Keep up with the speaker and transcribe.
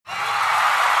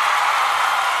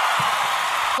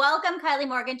Welcome, Kylie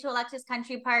Morgan, to Alexa's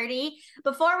Country Party.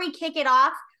 Before we kick it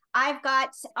off, I've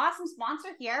got awesome sponsor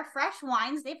here, Fresh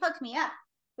Wines. They've hooked me up,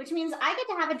 which means I get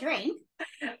to have a drink.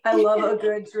 I love a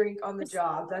good drink on the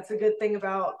job. That's a good thing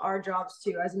about our jobs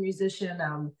too. As a musician,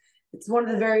 it's one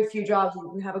of the very few jobs you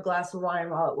can have a glass of wine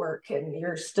while at work and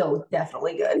you're still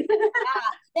definitely good. Yeah.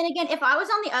 Then again, if I was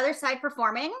on the other side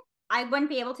performing, I wouldn't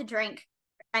be able to drink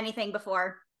anything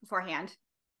beforehand.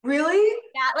 Really?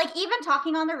 Yeah, like even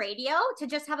talking on the radio to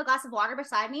just have a glass of water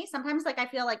beside me, sometimes like I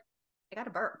feel like I got to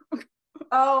burp.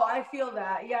 Oh, I feel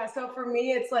that. Yeah. So for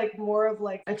me, it's like more of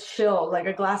like a chill, like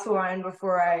a glass of wine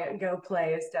before I go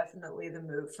play is definitely the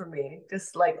move for me.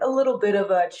 Just like a little bit of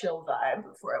a chill vibe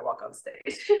before I walk on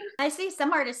stage. I see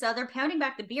some artists though, they're pounding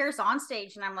back the beers on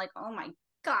stage, and I'm like, oh my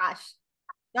gosh,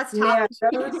 that's tough.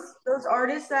 Man, those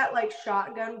artists that like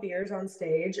shotgun beers on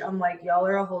stage, I'm like, y'all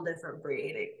are a whole different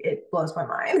breed. It blows my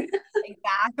mind.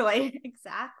 Exactly,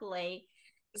 exactly.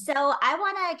 So I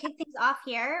want to kick things off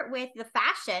here with the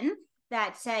fashion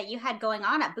that you had going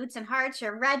on at Boots and Hearts.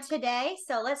 You're red today,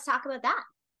 so let's talk about that.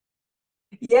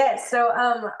 Yes, so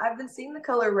I've been seeing the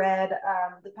color red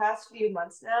the past few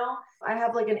months now. I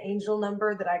have like an angel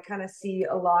number that I kind of see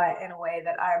a lot in a way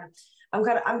that I'm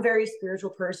a very spiritual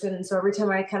person, and so every time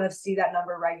I kind of see that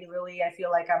number regularly, I feel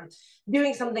like I'm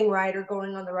doing something right or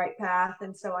going on the right path.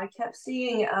 And so I kept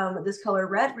seeing this color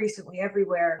red recently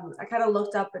everywhere. I kind of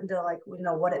looked up into like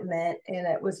what it meant, and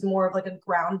it was more of like a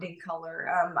grounding color.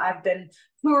 I've been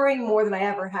touring more than I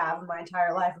ever have in my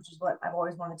entire life, which is what I've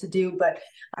always wanted to do, but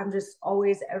I'm just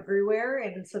always everywhere.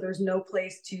 And so there's no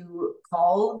place to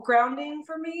call grounding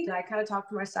for me. And I kind of talked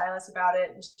to my stylist about it.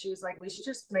 And she was like, we should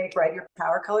just make red your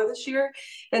power color this year.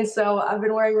 And so I've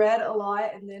been wearing red a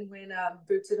lot. And then when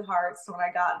Boots and Hearts, when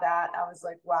I got that, I was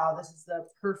like, wow, this is the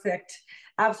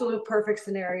absolute perfect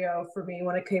scenario for me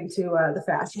when it came to the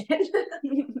fashion.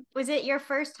 Was it your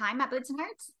first time at Boots and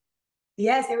Hearts?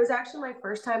 Yes, it was actually my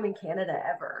first time in Canada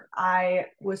ever. I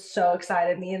was so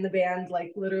excited. Me and the band,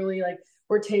 like literally, like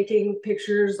we're taking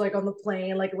pictures like on the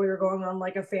plane, like we were going on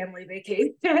like a family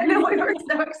vacation. And we were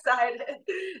so excited.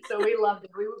 So we loved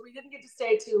it. We didn't get to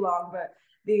stay too long, but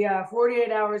the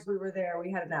 48 hours we were there,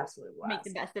 we had an absolute Make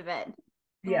the blast. best of it. Well,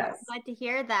 I'm Yes. glad to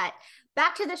hear that.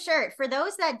 Back to the shirt. For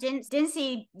those that didn't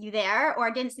see you there or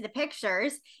didn't see the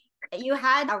pictures, you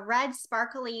had a red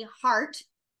sparkly heart,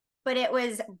 but it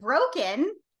was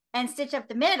broken and stitched up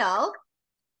the middle,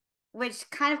 which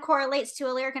kind of correlates to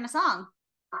a lyric in a song.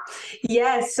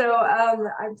 Yes, so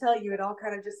I'm telling you, it all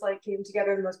kind of just like came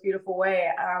together in the most beautiful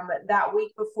way. That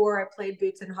week before I played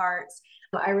Boots and Hearts,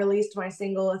 I released my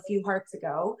single A Few Hearts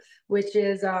Ago, which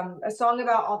is a song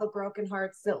about all the broken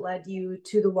hearts that led you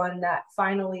to the one that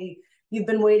finally you've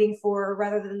been waiting for,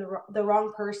 rather than the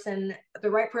wrong person,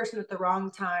 the right person at the wrong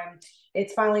time.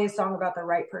 It's finally a song about the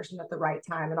right person at the right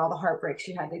time and all the heartbreaks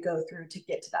you had to go through to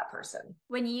get to that person.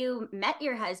 When you met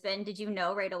your husband, did you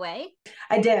know right away?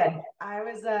 I did. I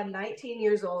was 19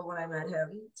 years old when I met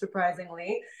him,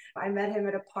 surprisingly. I met him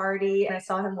at a party and I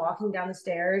saw him walking down the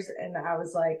stairs, and I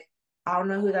was like, I don't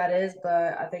know who that is,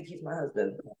 but I think he's my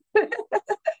husband.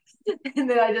 And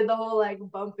then I did the whole like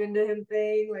bump into him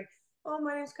thing, like, oh,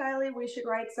 my name's Kylie. We should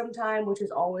write sometime, which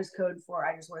is always code for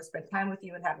I just want to spend time with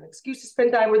you and have an excuse to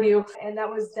spend time with you. And that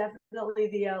was definitely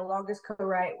the longest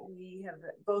co-write we have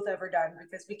both ever done,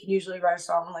 because we can usually write a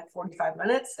song in like 45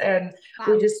 minutes. And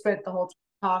Wow. we just spent the whole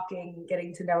time talking,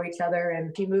 getting to know each other.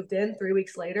 And he moved in 3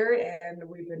 weeks later, and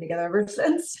we've been together ever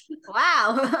since.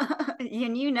 Wow.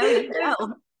 And you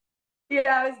know.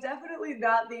 Yeah, it was definitely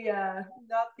not the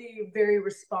very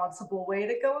responsible way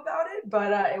to go about it,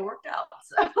 but it worked out.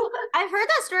 So I've heard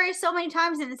that story so many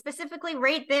times, and specifically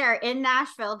right there in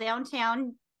Nashville,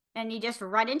 downtown, and you just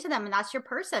run into them, and that's your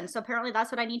person. So apparently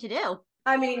that's what I need to do.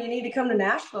 I mean, you need to come to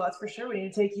Nashville. That's for sure. We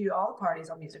need to take you to all the parties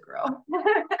on Music Row.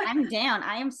 I'm down.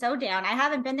 I am so down. I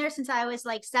haven't been there since I was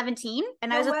like 17,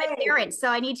 and I No was with my way. parents. So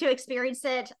I need to experience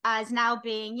it as now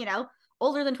being,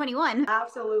 older than 21.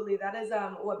 Absolutely. That is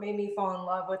what made me fall in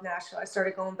love with Nashville. I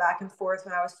started going back and forth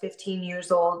when I was 15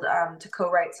 years old to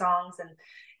co-write songs.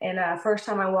 And first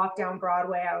time I walked down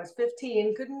Broadway, I was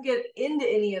 15, couldn't get into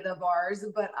any of the bars,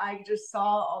 but I just saw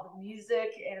all the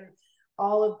music and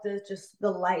all of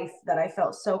the life that I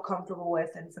felt so comfortable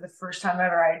with. And for the first time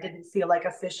ever, I didn't feel like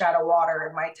a fish out of water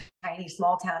in my tiny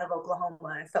small town of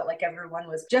Oklahoma. I felt like everyone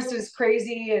was just as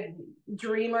crazy and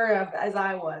dreamer as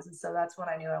I was. And so that's when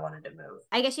I knew I wanted to move.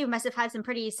 I guess you must have had some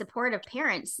pretty supportive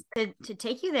parents to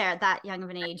take you there at that young of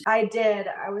an age. I did.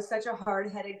 I was such a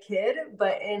hard-headed kid,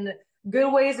 but in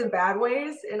good ways and bad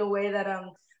ways, in a way that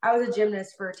I was a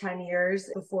gymnast for 10 years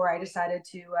before I decided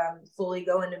to fully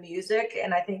go into music.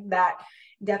 And I think that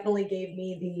definitely gave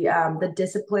me the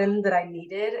discipline that I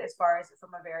needed as far as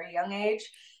from a very young age.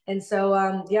 And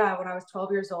so, yeah, when I was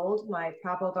 12 years old, my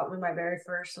papa got me my very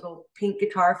first little pink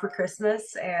guitar for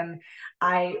Christmas, and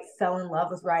I fell in love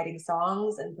with writing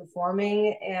songs and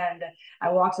performing. And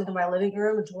I walked into my living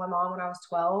room and told my mom when I was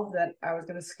 12 that I was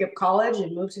going to skip college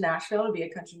and move to Nashville to be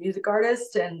a country music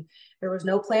artist. And there was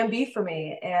no plan B for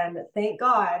me. And thank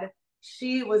God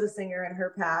she was a singer in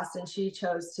her past, and she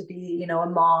chose to be, you know, a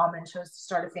mom and chose to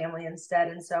start a family instead.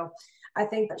 And so I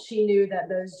think that she knew that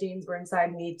those genes were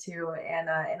inside me too, and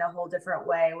in a whole different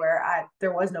way where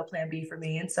there was no plan B for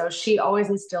me. And so she always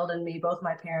instilled in me, both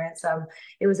my parents.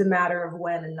 It was a matter of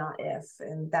when and not if,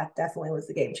 and that definitely was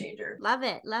the game changer. Love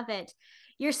it, love it.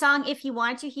 Your song "If He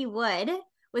Wanted to, He Would"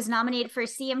 was nominated for a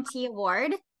CMT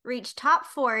award, reached top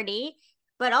 40,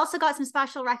 but also got some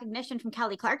special recognition from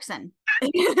Kelly Clarkson.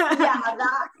 Yeah,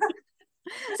 that.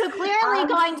 So clearly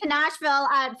going to Nashville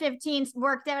at 15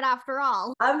 worked out after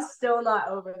all. I'm still not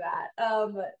over that.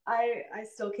 I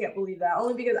still can't believe that,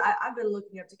 only because I've been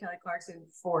looking up to Kelly Clarkson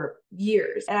for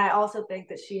years. And I also think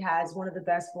that she has one of the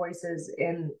best voices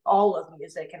in all of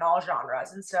music and all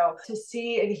genres. And so to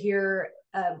see and hear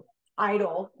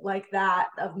idol like that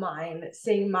of mine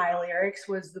sing my lyrics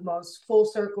was the most full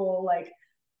circle, like,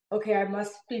 okay, I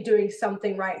must be doing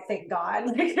something right, thank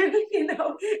God, you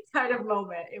know, kind of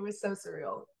moment. It was so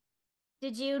surreal.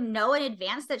 Did you know in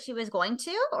advance that she was going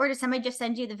to, or did somebody just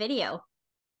send you the video?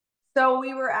 So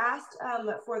we were asked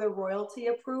for the royalty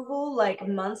approval like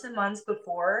months and months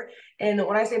before. And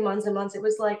when I say months and months, it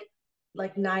was like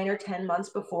 9 or 10 months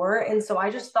before. And so I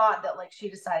just thought that like she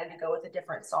decided to go with a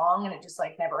different song, and it just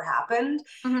like never happened.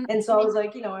 Mm-hmm. And so I was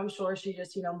like, you know, I'm sure she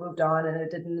just, you know, moved on and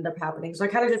it didn't end up happening. So I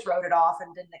kind of just wrote it off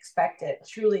and didn't expect it.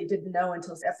 Truly didn't know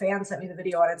until a fan sent me the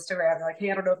video on Instagram. They're like,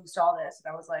 hey, I don't know if you saw this.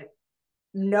 And I was like,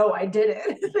 no, I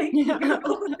didn't. Thank you.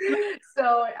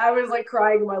 So I was like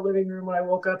crying in my living room when I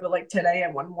woke up at like 10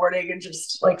 a.m. one morning and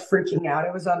just like freaking out.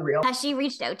 It was unreal. Has she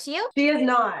reached out to you? She has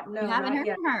not. No, you haven't not heard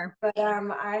yet. from her. But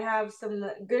I have some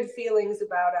good feelings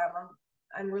about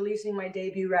I'm releasing my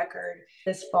debut record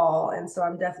this fall, and so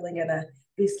I'm definitely gonna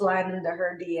be sliding into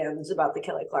her DMs about the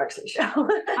Kelly Clarkson show.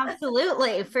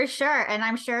 Absolutely, for sure. And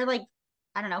I'm sure, like,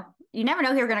 I don't know, you never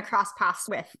know who you're going to cross paths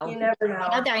with. You never know.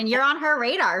 Out there, and you're on her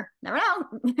radar. Never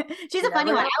know. She's a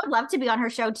funny one. I would love to be on her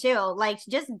show too. Like,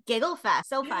 just giggle fest.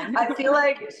 So fun. I feel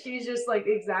like she's just like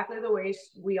exactly the way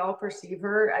we all perceive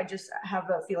her. I just have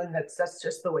a feeling that's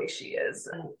just the way she is.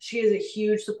 And she is a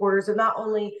huge supporter of not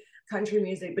only country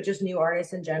music, but just new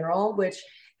artists in general, which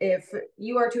if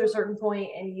you are to a certain point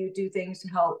and you do things to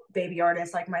help baby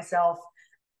artists like myself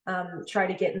try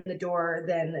to get in the door,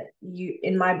 then you,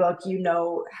 in my book, you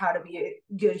know how to be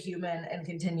a good human and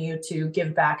continue to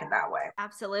give back in that way.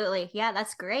 Absolutely. Yeah,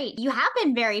 that's great. You have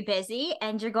been very busy,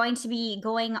 and you're going to be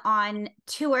going on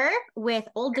tour with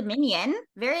Old Dominion.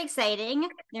 Very exciting.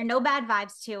 Their No Bad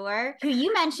Vibes tour, who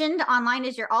you mentioned online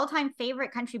is your all-time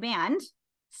favorite country band.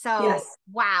 So, yes.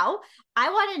 Wow. I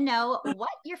want to know what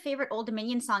your favorite Old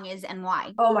Dominion song is and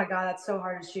why. Oh my God, that's so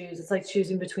hard to choose. It's like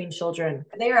choosing between children.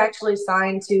 They are actually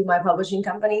signed to my publishing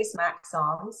company, Smack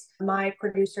Songs. My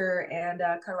producer and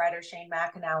co-writer, Shane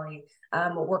McAnally,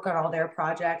 work on all their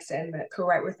projects and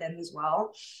co-write with them as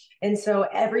well. And so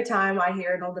every time I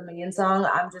hear an Old Dominion song,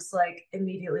 I'm just like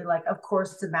immediately like, of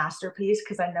course it's a masterpiece,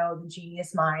 because I know the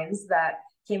genius minds that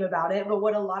came about it. But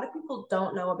what a lot of people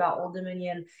don't know about Old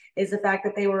Dominion is the fact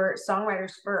that they were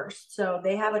songwriters first. So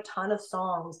they have a ton of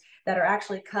songs that are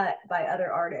actually cut by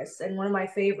other artists. And one of my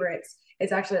favorites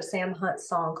is actually a Sam Hunt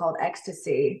song called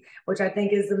Ecstasy, which I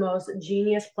think is the most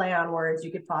genius play on words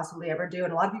you could possibly ever do.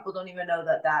 And a lot of people don't even know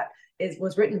that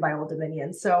was written by Old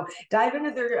Dominion. So dive into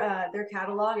their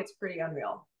catalog. It's pretty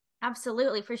unreal.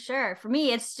 Absolutely, for sure. For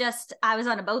me, it's just I was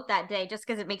on a boat that day just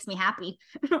because it makes me happy.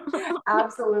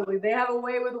 Absolutely. They have a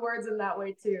way with words in that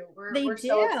way too. We're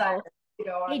so excited to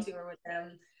go on tour with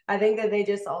them. I think that they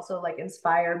just also like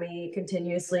inspire me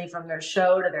continuously, from their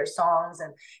show to their songs,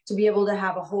 and to be able to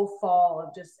have a whole fall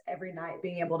of just every night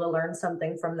being able to learn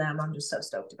something from them. I'm just so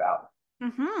stoked about.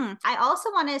 Mm-hmm. I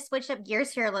also want to switch up gears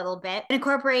here a little bit and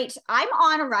incorporate. I'm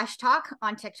on Rush Talk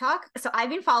on TikTok, so I've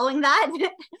been following that.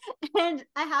 And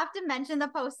I have to mention the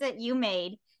post that you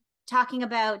made talking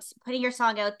about putting your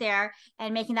song out there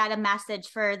and making that a message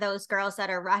for those girls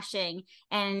that are rushing.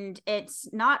 And it's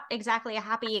not exactly a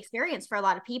happy experience for a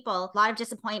lot of people. A lot of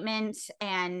disappointment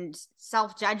and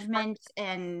self-judgment.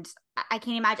 And I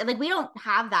can't imagine, like, we don't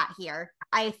have that here.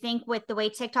 I think with the way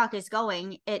TikTok is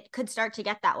going, it could start to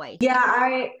get that way.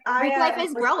 Yeah, Greek life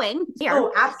is growing here.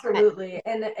 Oh, absolutely.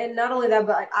 And not only that,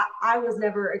 but like I was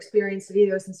never experienced it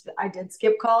either since I did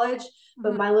skip college.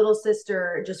 But my little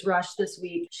sister just rushed this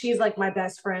week. She's like my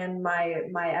best friend, my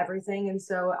everything. And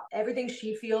so everything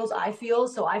she feels, I feel.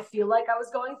 So I feel like I was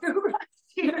going through rush,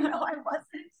 even though I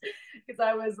wasn't, because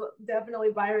I was definitely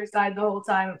by her side the whole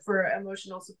time for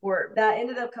emotional support. That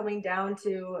ended up coming down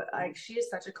to like she is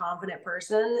such a confident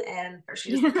person and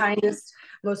she's the kindest,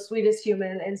 most sweetest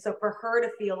human. And so for her to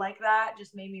feel like that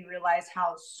just made me realize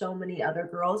how so many other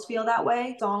girls feel that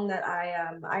way. The song that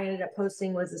I ended up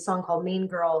posting was a song called Mean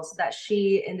Girls that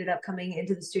she ended up coming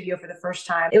into the studio for the first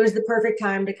time. It was the perfect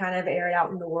time to kind of air it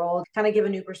out in the world, kind of give a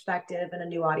new perspective and a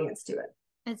new audience to it.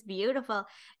 It's beautiful.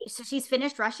 So she's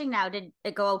finished rushing now. Did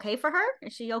it go okay for her?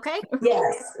 Is she okay?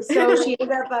 Yes. So she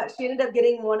ended up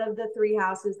getting one of the 3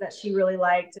 houses that she really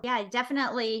liked. Yeah,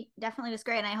 definitely was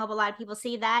great. And I hope a lot of people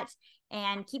see that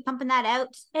and keep pumping that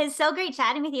out. It's so great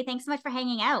chatting with you. Thanks so much for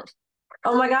hanging out.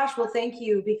 Oh my gosh, well, thank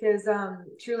you, because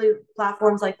truly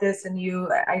platforms like this, and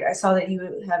I saw that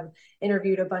you have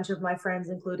interviewed a bunch of my friends,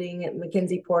 including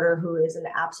Mackenzie Porter, who is an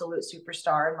absolute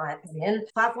superstar in my opinion.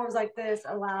 Platforms like this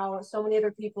allow so many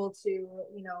other people to,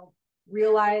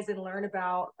 realize and learn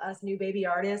about us new baby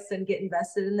artists and get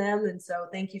invested in them. And so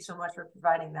thank you so much for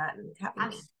providing that and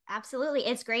having me. Absolutely.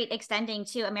 It's great extending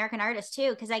to American artists too,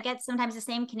 because I get sometimes the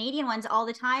same Canadian ones all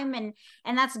the time, and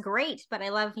that's great. But I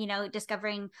love,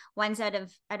 discovering ones out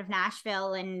of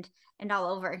Nashville and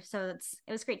all over. So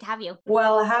it was great to have you.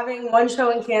 Well, having one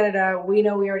show in Canada, we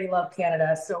know we already love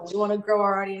Canada. So we want to grow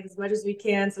our audience as much as we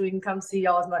can so we can come see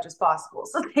y'all as much as possible.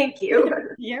 So thank you.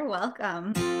 You're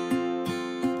welcome.